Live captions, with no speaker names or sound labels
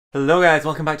Hello guys,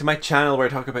 welcome back to my channel where I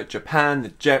talk about Japan, the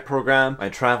JET program, my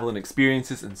travel and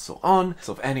experiences and so on.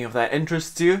 So if any of that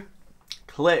interests you,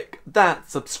 click that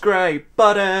subscribe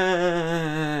button!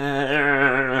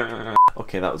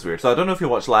 Okay, that was weird. So I don't know if you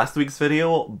watched last week's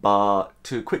video, but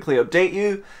to quickly update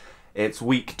you, it's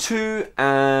week 2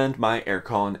 and my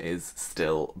aircon is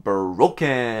still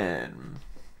broken.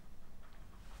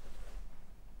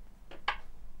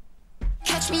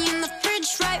 Catch me in the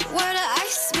fridge right where the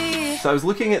ice be. So I was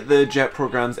looking at the JET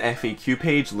program's FAQ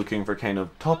page, looking for kind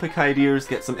of topic ideas,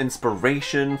 get some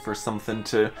inspiration for something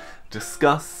to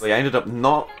discuss. I ended up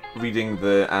not reading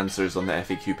the answers on the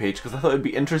FAQ page because I thought it would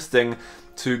be interesting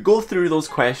to go through those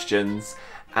questions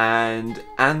and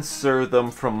answer them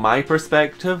from my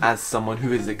perspective as someone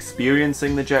who is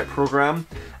experiencing the JET program,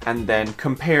 and then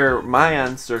compare my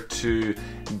answer to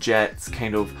JET's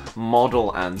kind of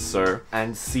model answer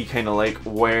and see kind of like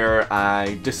where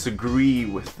I disagree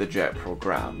with the JET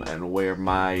program and where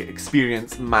my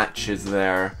experience matches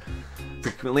their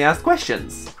frequently asked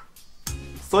questions.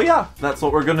 So yeah, that's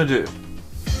what we're gonna do.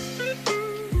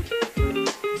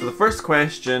 So the first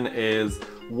question is,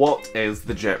 what is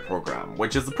the JET program?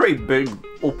 Which is a pretty big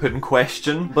open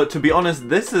question, but to be honest,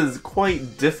 this is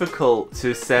quite difficult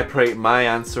to separate my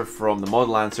answer from the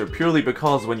model answer purely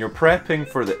because when you're prepping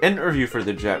for the interview for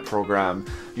the JET program,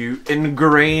 you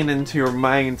ingrain into your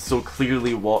mind so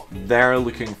clearly what they're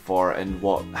looking for and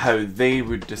how they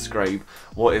would describe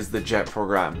what is the JET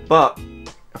program. But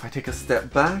if I take a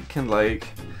step back and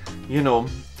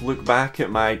look back at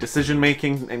my decision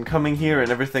making in coming here and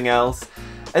everything else,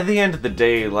 at the end of the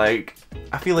day,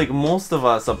 I feel like most of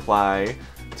us apply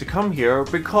to come here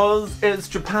because it's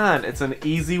Japan. It's an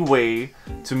easy way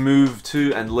to move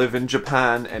to and live in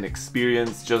Japan and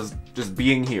experience just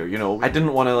being here, you know. I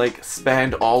didn't want to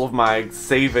spend all of my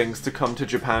savings to come to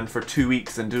Japan for 2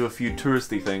 weeks and do a few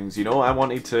touristy things, you know. I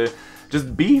wanted to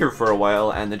just be here for a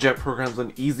while, and the JET program's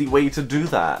an easy way to do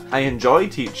that. I enjoy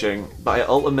teaching, but I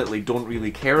ultimately don't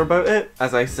really care about it.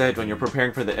 As I said, when you're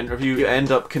preparing for the interview, you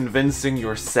end up convincing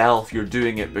yourself you're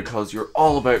doing it because you're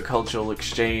all about cultural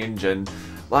exchange and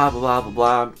blah blah blah blah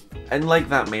blah. And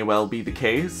that may well be the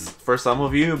case for some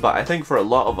of you, but I think for a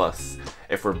lot of us,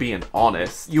 if we're being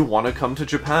honest, you want to come to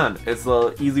Japan. It's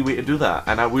an easy way to do that,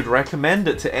 and I would recommend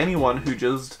it to anyone who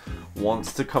just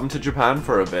wants to come to Japan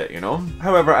for a bit, you know?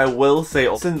 However, I will say,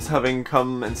 since having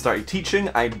come and started teaching,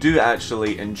 I do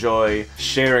actually enjoy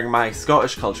sharing my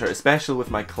Scottish culture, especially with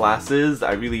my classes.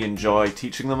 I really enjoy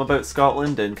teaching them about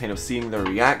Scotland and kind of seeing their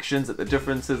reactions at the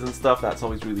differences and stuff. That's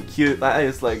always really cute. That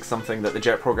is something that the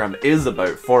JET program is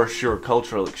about, for sure,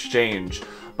 cultural exchange.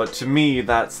 But to me,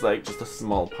 that's just a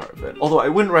small part of it. Although I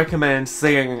wouldn't recommend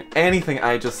saying anything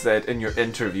I just said in your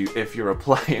interview if you're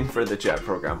applying for the JET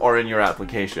program or in your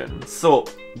application. So,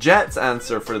 JET's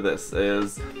answer for this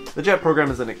is, the JET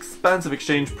program is an expansive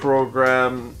exchange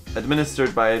program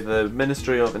administered by the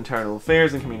Ministry of Internal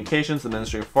Affairs and Communications, the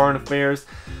Ministry of Foreign Affairs,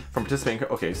 from participating...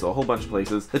 Okay, so a whole bunch of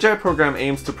places. The JET program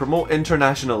aims to promote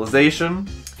internationalization,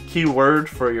 key word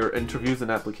for your interviews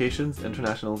and applications,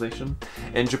 internationalization,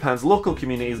 in Japan's local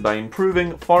communities by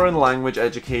improving foreign language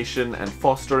education and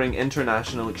fostering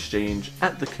international exchange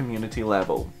at the community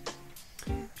level.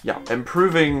 Yeah,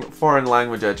 improving foreign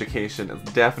language education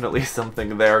is definitely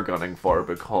something they're gunning for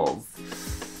because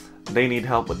they need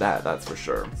help with that, that's for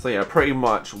sure. So yeah, pretty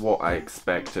much what I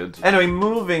expected. Anyway,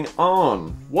 moving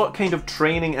on. What kind of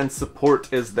training and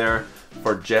support is there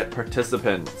for JET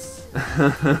participants?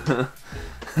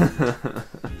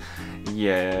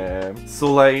 Yeah,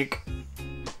 so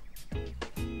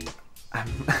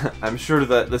I'm sure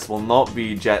that this will not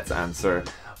be JET's answer,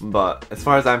 but as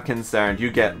far as I'm concerned,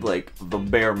 you get the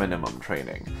bare minimum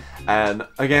training. And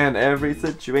again, every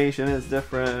situation is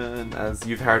different, as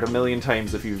you've heard a million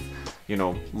times if you've,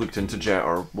 looked into JET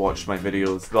or watched my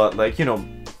videos. But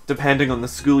depending on the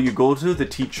school you go to, the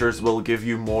teachers will give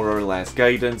you more or less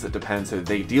guidance. It depends how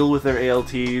they deal with their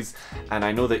ALTs, and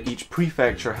I know that each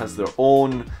prefecture has their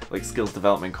own skills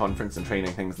development conference and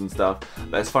training things and stuff.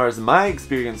 But as far as my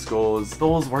experience goes,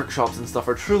 those workshops and stuff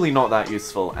are truly not that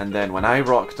useful. And then when I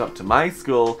rocked up to my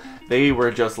school, they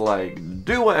were just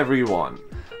do whatever you want.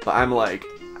 But I'm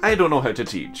I don't know how to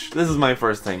teach. This is my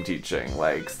first time teaching.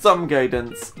 Some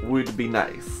guidance would be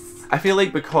nice. I feel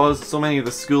because so many of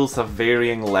the schools have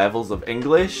varying levels of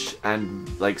English and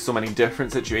so many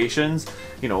different situations,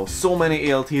 so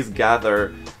many ALTs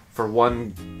gather for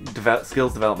one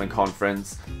skills development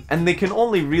conference, and they can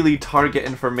only really target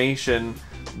information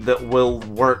that will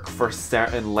work for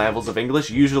certain levels of English,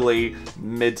 usually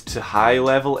mid to high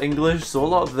level English. So a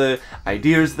lot of the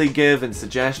ideas they give and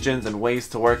suggestions and ways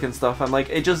to work and stuff, I'm like,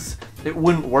 it just it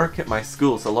wouldn't work at my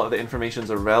school, so a lot of the information's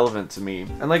irrelevant to me.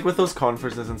 And like with those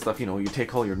conferences and stuff, you know, you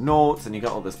take all your notes and you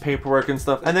got all this paperwork and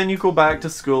stuff, and then you go back to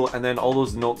school and then all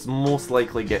those notes most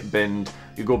likely get binned.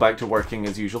 You go back to working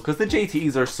as usual because the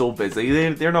JTEs are so busy.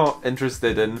 They're not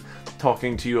interested in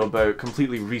talking to you about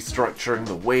completely restructuring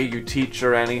the way you teach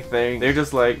or anything. They're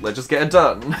just like, let's just get it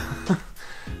done.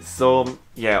 So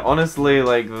yeah, honestly,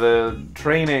 like, the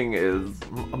training is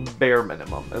a bare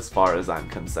minimum as far as I'm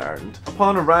concerned.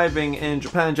 Upon arriving in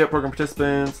Japan, JET program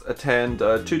participants attend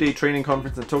a 2-day training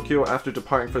conference in Tokyo. After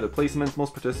departing for their placements,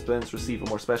 most participants receive a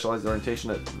more specialized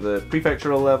orientation at the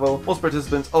prefectural level. Most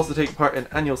participants also take part in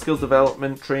annual skills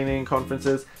development training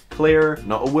conferences. Claire,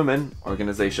 not a woman,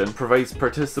 organization, provides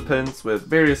participants with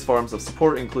various forms of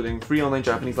support, including free online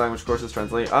Japanese language courses,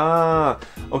 translate. Ah,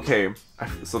 okay.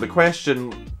 So the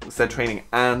question said training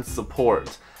and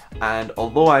support, and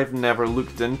although I've never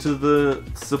looked into the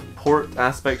support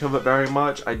aspect of it very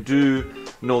much, I do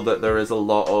know that there is a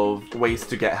lot of ways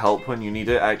to get help when you need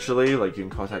it, actually. Like, you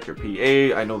can contact your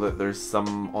PA. I know that there's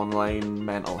some online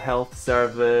mental health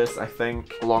service, I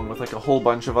think, along with like a whole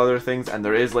bunch of other things, and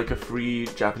there is like a free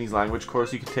Japanese language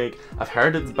course you can take. I've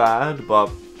heard it's bad, but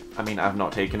I mean, I've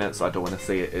not taken it, so I don't want to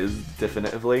say it is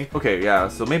definitively. Okay, yeah,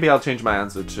 so maybe I'll change my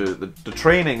answer to the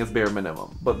training is bare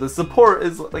minimum, but the support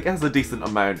is, like, has a decent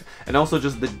amount. And also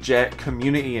just the JET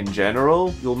community in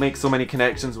general. You'll make so many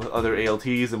connections with other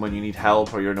ALTs, and when you need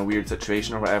help or you're in a weird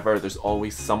situation or whatever, there's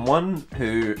always someone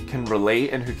who can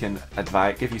relate and who can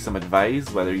give you some advice,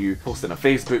 whether you post in a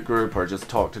Facebook group or just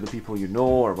talk to the people you know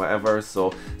or whatever.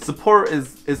 So support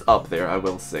is up there, I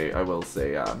will say.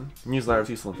 Newsletters,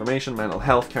 useful information, mental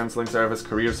health counseling service,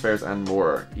 careers fairs, and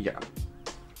more. Yeah.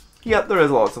 Yep, there is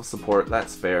lots of support,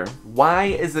 that's fair. Why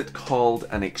is it called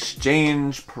an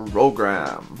exchange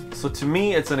program? So to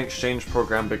me, it's an exchange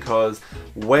program because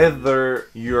whether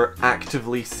you're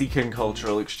actively seeking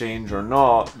cultural exchange or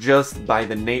not, just by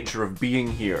the nature of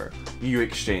being here, you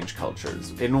exchange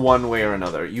cultures in one way or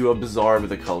another. You absorb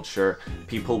the culture.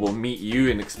 People will meet you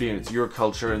and experience your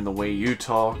culture in the way you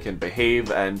talk and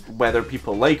behave, and whether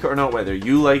people like it or not, whether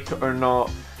you like it or not,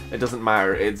 it doesn't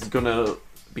matter. It's gonna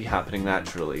be happening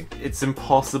naturally. It's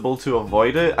impossible to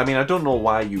avoid it. I mean, I don't know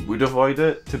why you would avoid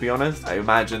it, to be honest. I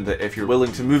imagine that if you're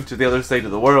willing to move to the other side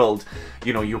of the world,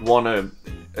 you know, you want to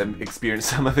experience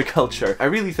some of the culture. I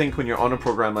really think when you're on a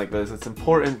program like this, it's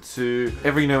important to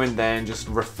every now and then just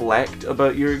reflect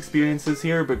about your experiences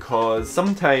here, because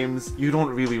sometimes you don't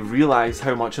really realize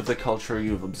how much of the culture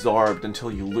you've absorbed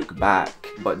until you look back.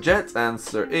 But JET's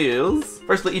answer is,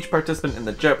 firstly, each participant in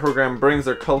the JET program brings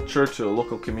their culture to a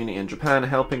local community in Japan,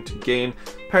 helping to gain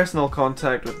personal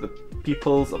contact with the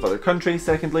peoples of other countries.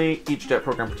 Secondly, each JET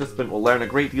program participant will learn a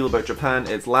great deal about Japan,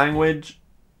 its language,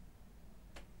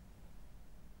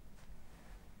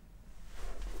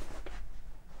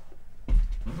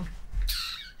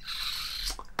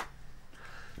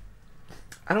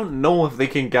 I don't know if they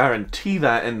can guarantee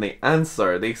that in the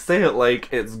answer. They say it like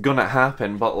it's gonna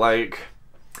happen, but like,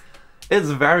 it's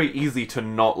very easy to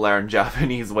not learn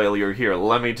Japanese while you're here,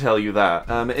 let me tell you that.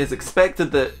 It is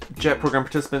expected that JET program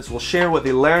participants will share what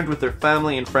they learned with their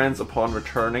family and friends upon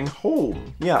returning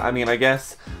home. Yeah, I mean, I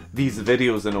guess these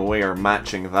videos in a way are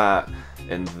matching that,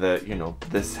 in that, you know,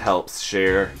 this helps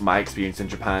share my experience in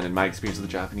Japan and my experience of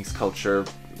the Japanese culture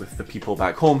with the people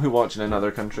back home who watch in another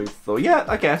country. So yeah,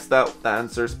 I guess that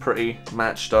answer's pretty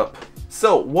matched up.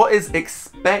 So, what is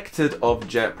expected of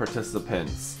JET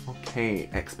participants? Okay,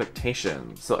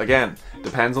 expectations. So again,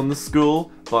 depends on the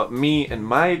school, but me and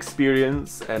my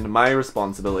experience and my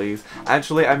responsibilities.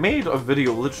 Actually, I made a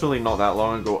video literally not that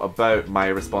long ago about my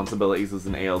responsibilities as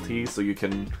an ALT, so you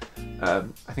can, I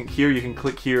think here you can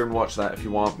click here and watch that if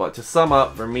you want, but to sum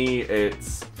up, for me,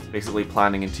 it's basically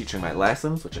planning and teaching my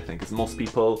lessons, which I think is most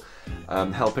people,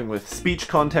 helping with speech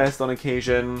contests on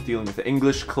occasion, dealing with the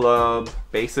English club,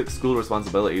 basic school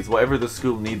responsibilities, whatever the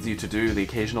school needs you to do, the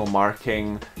occasional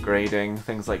marking, grading,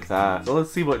 things like that. So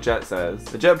let's see what JET says.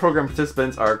 The JET program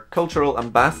participants are cultural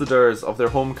ambassadors of their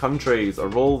home countries, a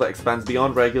role that expands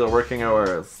beyond regular working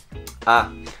hours.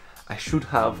 Ah, I should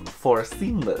have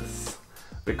foreseen this,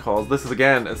 because this is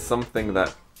again is something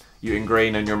that you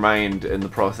ingrain in your mind in the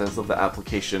process of the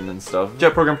application and stuff.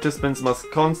 JET program participants must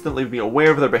constantly be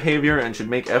aware of their behavior and should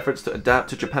make efforts to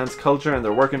adapt to Japan's culture and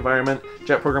their work environment.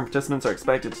 JET program participants are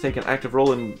expected to take an active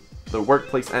role in the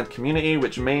workplace and community,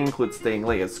 which may include staying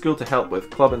late at school to help with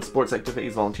club and sports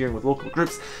activities, volunteering with local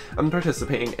groups, and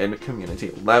participating in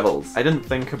community levels. I didn't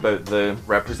think about the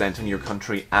representing your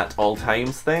country at all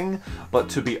times thing, but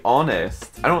to be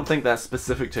honest, I don't think that's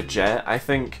specific to JET. I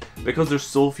think because there's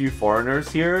so few foreigners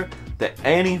here, that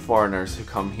any foreigners who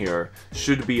come here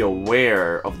should be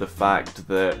aware of the fact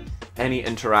that any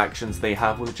interactions they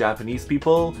have with Japanese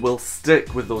people will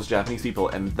stick with those Japanese people,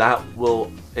 and that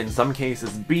will in some cases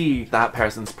be that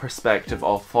person's perspective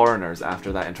of foreigners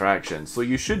after that interaction. So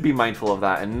you should be mindful of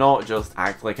that and not just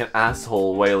act like an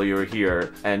asshole while you're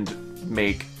here and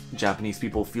make Japanese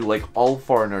people feel like all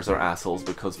foreigners are assholes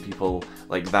because people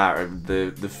like that are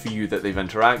the few that they've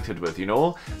interacted with, you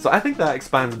know? So I think that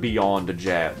expands beyond a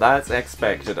jet. That's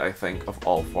expected, I think, of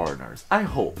all foreigners. I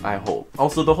hope.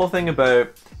 Also, the whole thing about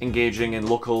engaging in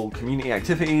local community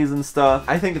activities and stuff,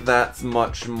 I think that's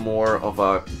much more of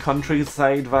a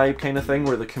countryside vibe kind of thing,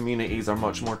 where the communities are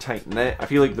much more tight-knit. I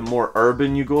feel like the more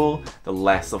urban you go, the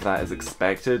less of that is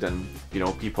expected, and, you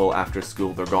know, people after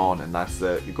school, they're gone, and that's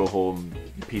it. You go home,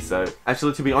 you peace out.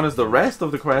 Actually, to be honest, the rest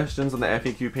of the questions on the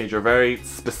FAQ page are very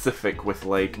specific with,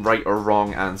 like, right or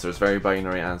wrong answers, very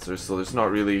binary answers, so there's not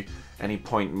really any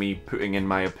point me putting in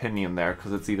my opinion there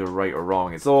because it's either right or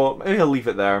wrong. So maybe I'll leave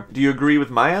it there. Do you agree with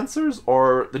my answers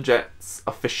or the Jet's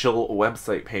official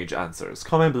website page answers?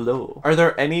 Comment below. Are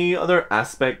there any other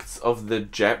aspects of the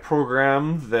Jet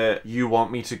program that you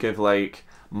want me to give, like,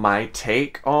 my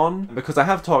take on? Because I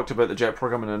have talked about the Jet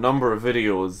program in a number of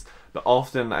videos, but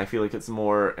often I feel like it's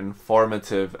more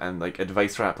informative and like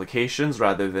advice for applications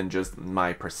rather than just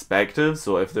my perspective.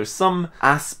 So if there's some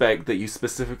aspect that you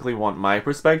specifically want my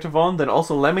perspective on, then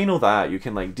also let me know that. You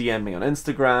can like DM me on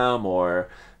Instagram or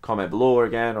comment below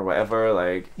again or whatever.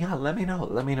 Like, yeah, let me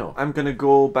know. I'm gonna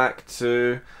go back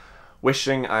to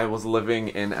wishing I was living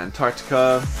in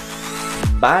Antarctica.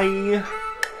 Bye!